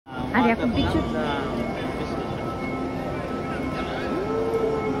Ada akong picture.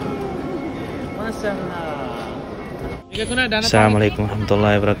 Assalamualaikum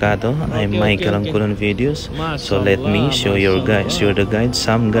warahmatullahi wabarakatuh. I'm Michael Angkulan Videos. So let me show the guide,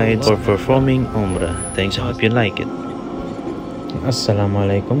 some guides for performing Umrah. Thanks, I hope you like it.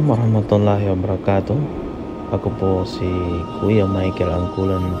 Assalamualaikum warahmatullahi wabarakatuh. Ako po si Kuya Michael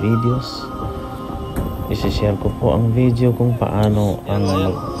Angkulan Videos. Isishare ko po ang video kung paano ang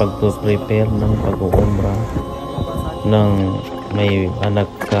pag-prepare ng pag-umrah ng may anak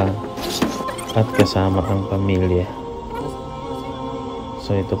ka at kasama ang pamilya.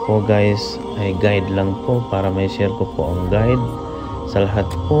 So ito po guys ay guide lang po para may share ko po ang guide sa lahat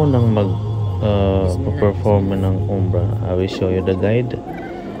po ng perform ng umrah. I will show you the guide,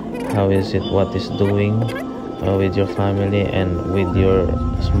 how is it, what is doing with your family and with your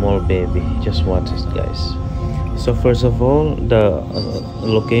small baby. Just watch it guys. So first of all, the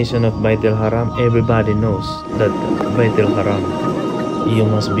location of Bait al-Haram, everybody knows that Bait al-Haram, you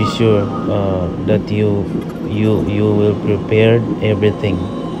must be sure that you will prepare everything.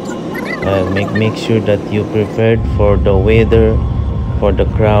 Make sure that you prepared for the weather, for the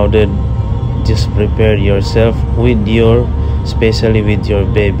crowded. Just prepare yourself with your, especially with your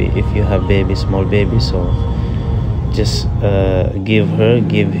baby. If you have baby, small baby, so just give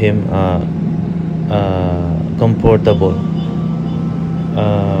him comfortable.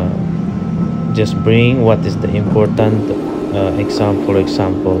 Just bring what is the important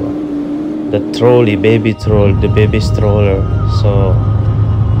example, the trolley, the baby stroller. So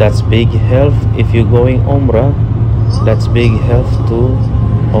that's big help if you're going Umrah. That's big help to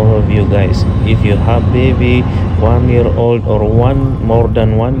all of you guys. If you have baby 1 year old or more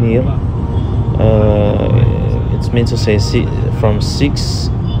than 1 year, it means to say from 6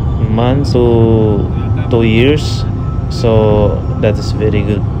 months to 2 years. So that is very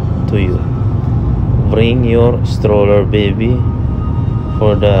good to you. Bring your stroller baby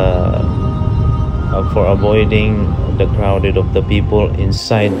for avoiding the crowded of the people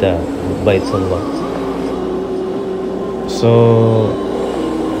inside the Baitullah. So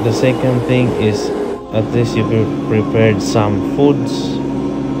the second thing is at least you prepared some foods,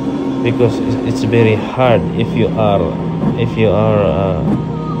 because it's very hard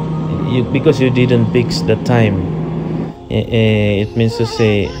because you didn't fix the time. It means to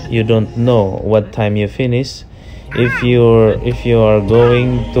say you don't know what time you finish. If you are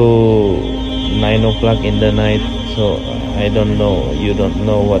going to 9 o'clock in the night, so I don't know, you don't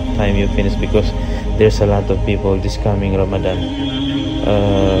know what time you finish, because there's a lot of people this coming Ramadan.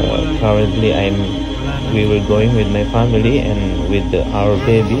 Currently we were going with my family and with our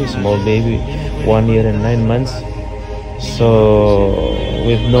baby, small baby, 1 year and 9 months. So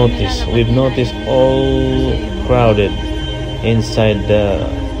we've noticed all crowded inside the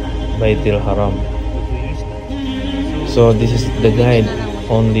Bait al-Haram. So this is the guide,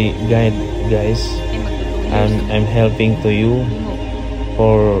 only guide guys. I'm helping to you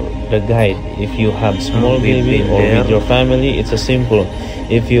for the guide. If you have small baby or with your family, it's a simple.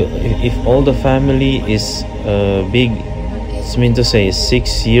 If all the family is big, it's mean to say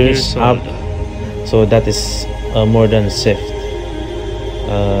 6 years up, so that is more than safe.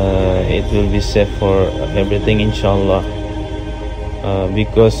 It will be safe for everything, inshallah.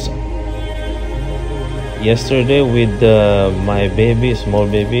 Because yesterday with my baby, small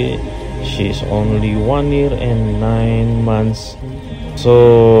baby, she's only 1 year and 9 months.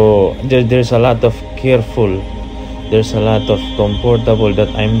 So there's a lot of careful, there's a lot of comfortable that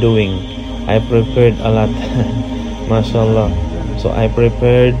I'm doing. I prepared a lot, mashallah. So I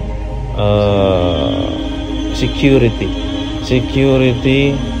prepared security,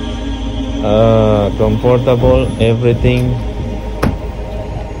 comfortable, everything.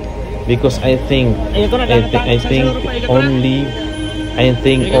 Because I think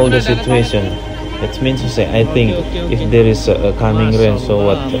all the situation. It means to say I think if there is a coming rain, so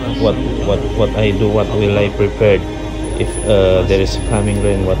what I do, what will I prepare? If there is coming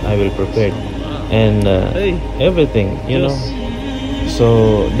rain, what I will prepare, and everything, you know.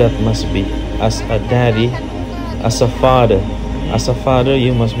 So that must be, as a daddy, as a father,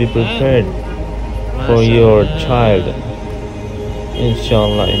 you must be prepared for your child.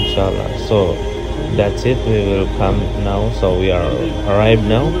 Inshallah. So that's it. We will come now. So we are arrived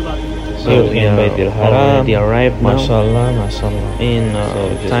now. So in Bait al-Haram, already arrived now. Mashallah. In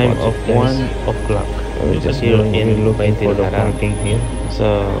time of 1 o'clock. We're just here in Bait al-Haram here.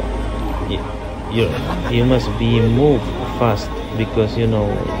 So you must be moved fast, because you know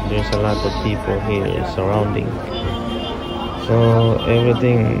there's a lot of people here surrounding. So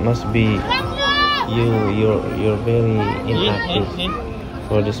everything must be you're very inactive.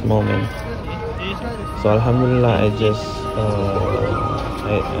 for this moment. So Alhamdulillah,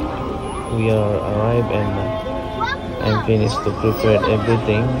 we are arrived and I'm finished to prepare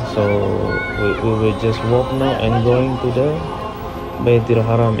everything. So we will just walk now and going to the Baitul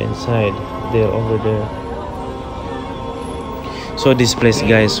Haram inside there, over there. So this place,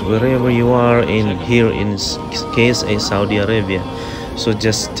 guys, wherever you are in here in KSA Saudi Arabia, so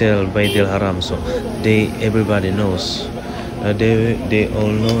just tell Baitul Haram, so everybody knows. They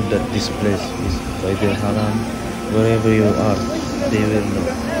all know that this place is Baitul Haram. Wherever you are, they will know.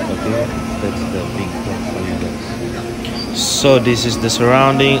 Okay, that's the big thing for you guys. So this is the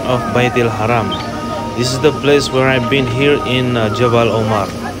surrounding of Baitul Haram. This is the place where I've been here in Jabal Omar.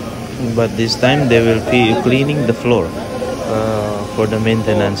 But this time they will be cleaning the floor for the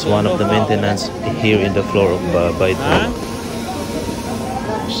maintenance. One of the maintenance here in the floor of Baitul.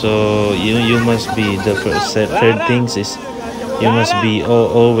 So you must be the third things is you must be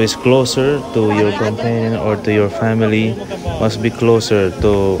always closer to your companion or to your family. Must be closer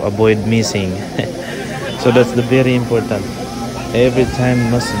to avoid missing. So that's the very important. Every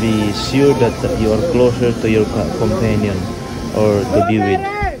time must be sure that you are closer to your companion or to be with,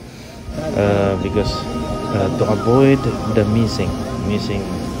 because to avoid the missing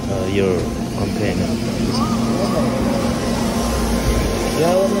your companion.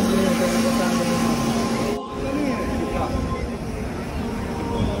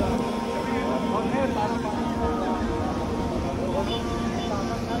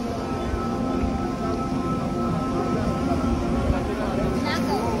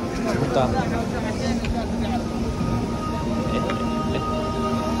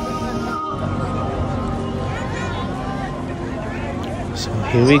 So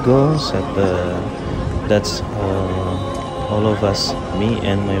here we go. So that's all of us, me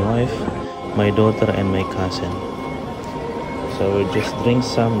and my wife, my daughter and my cousin. So we just drink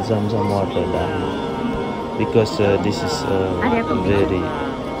some Zamzam water now, because this is very,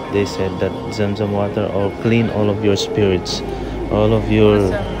 they said that Zamzam water will clean all of your spirits. All of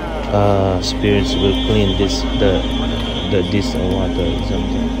your spirits will clean this water,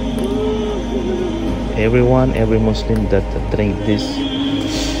 Zamzam. Every Muslim that drink this,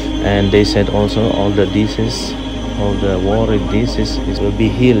 and they said also all the diseases, all the worried diseases will be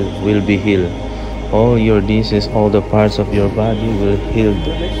healed. All your diseases, all the parts of your body will heal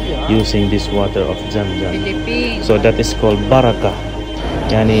using this water of Zamzam. So that is called barakah,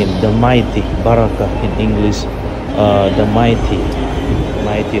 yani the mighty, barakah in English, the mighty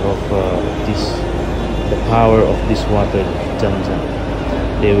of this, the power of this water Zamzam.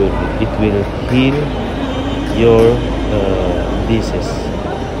 It will heal your disease.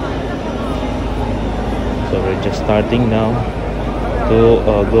 So we're just starting now to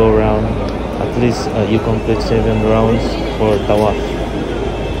go around. At least you complete 7 rounds for tawaf.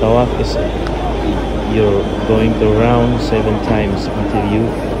 Tawaf is you're going to round 7 times until you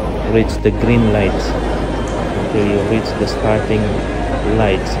reach the green lights, until you reach the starting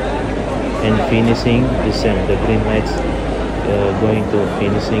lights, and finishing the same. The green lights going to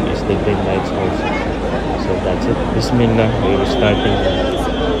finishing is the green lights also. So that's it. Bismillah, we are starting.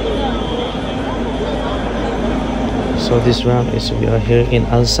 So this round is, we are here in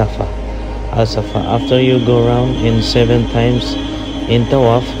Al Safa. After you go around in 7 times in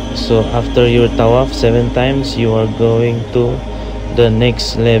tawaf, so after your tawaf 7 times, you are going to the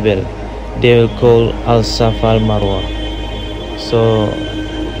next level. They will call Al Safa Al Marwa. So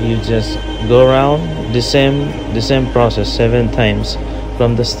you just go around the same process 7 times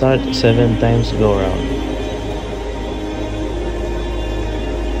from the start. 7 times go around.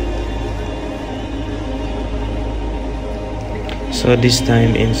 So this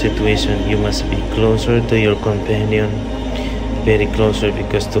time in situation, you must be closer to your companion, very closer,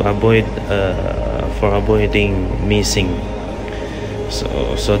 because to avoid for avoiding missing.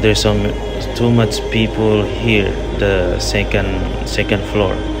 So there's too much people here, the second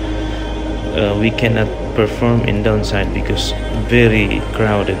floor. We cannot perform in downside because very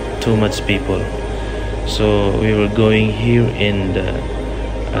crowded, too much people. So we were going here in the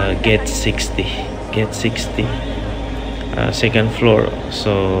gate 60, second floor.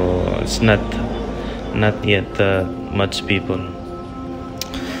 So it's not yet much people.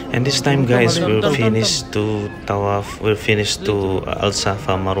 And this time, guys, we'll finish to tawaf, we'll finish to Al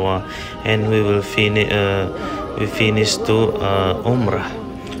Safa Marwa, and we finish to Umrah.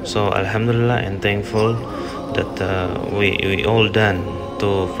 So Alhamdulillah, and thankful that we all done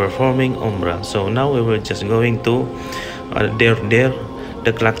to performing Umrah. So now we were just going to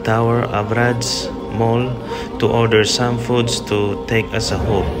the clock tower, Abraj Mall, to order some foods to take as a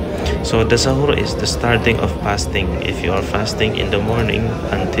whole. So the sahur is the starting of fasting. If you are fasting in the morning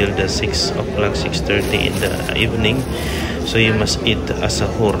until the 6 o'clock, 6:30 in the evening, so you must eat a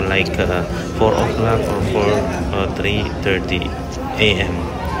sahur like 4 o'clock or 3:30 a.m.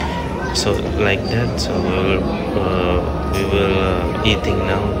 So like that. So we will eating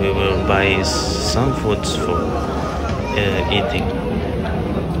now. We will buy some foods for eating.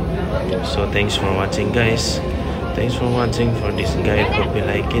 So thanks for watching, guys. Thanks for watching for this guide. Hope you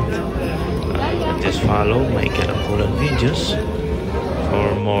like it. Just follow my Karakulan videos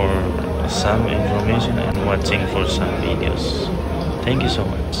for more some information and watching for some videos. Thank you so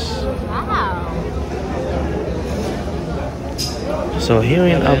much. Wow. So here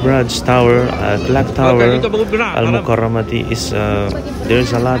in Abrah's Tower, Clock Tower, Al Mukarramati is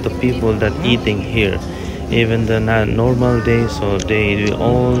there's a lot of people that eating here. Even the normal day, so they were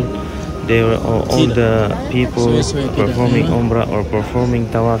all the people performing Umrah or performing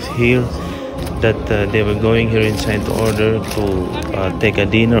Tawaf here, that they were going here inside to order to take a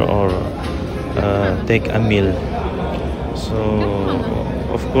dinner or take a meal. So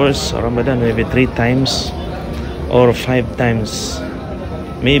of course Ramadan maybe 3 times or 5 times,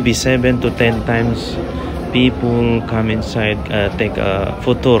 maybe 7 to 10 times people come inside, take a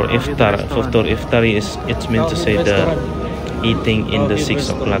futur iftar. Futur iftar is, it's meant to say the eating in the 6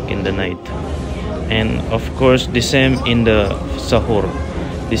 o'clock in the night. And of course the same in the sahur,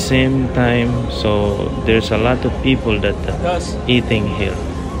 the same time. So there's a lot of people that eating here.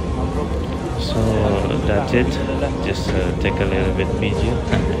 So that's it. Just take a little bit video.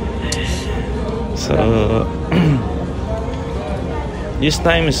 So this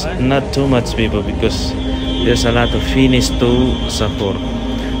time is not too much people because there's a lot of finish to sahur.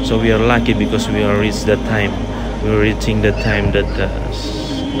 So we are lucky because we are reached the time. We're reaching the time that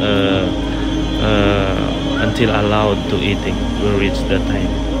until allowed to eating. We'll reach the time.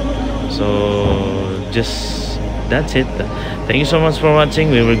 So just that's it. Thank you so much for watching.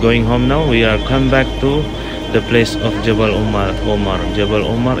 We were going home now. We are come back to the place of Jabal Umar. Jabal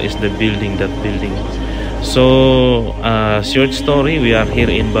Umar is the building, that building. So short story, we are here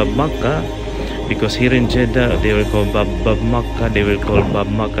in Bab Makkah, because here in Jeddah they will call Bab Makkah. They will call Bab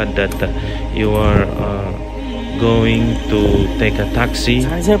Makkah that you are going to take a taxi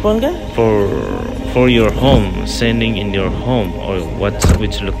for your home, sending in your home or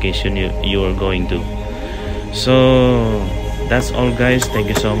which location you are going to. So that's all, guys. Thank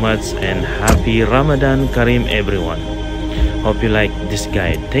you so much and happy Ramadan Kareem everyone. Hope you like this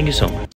guide. Thank you so much.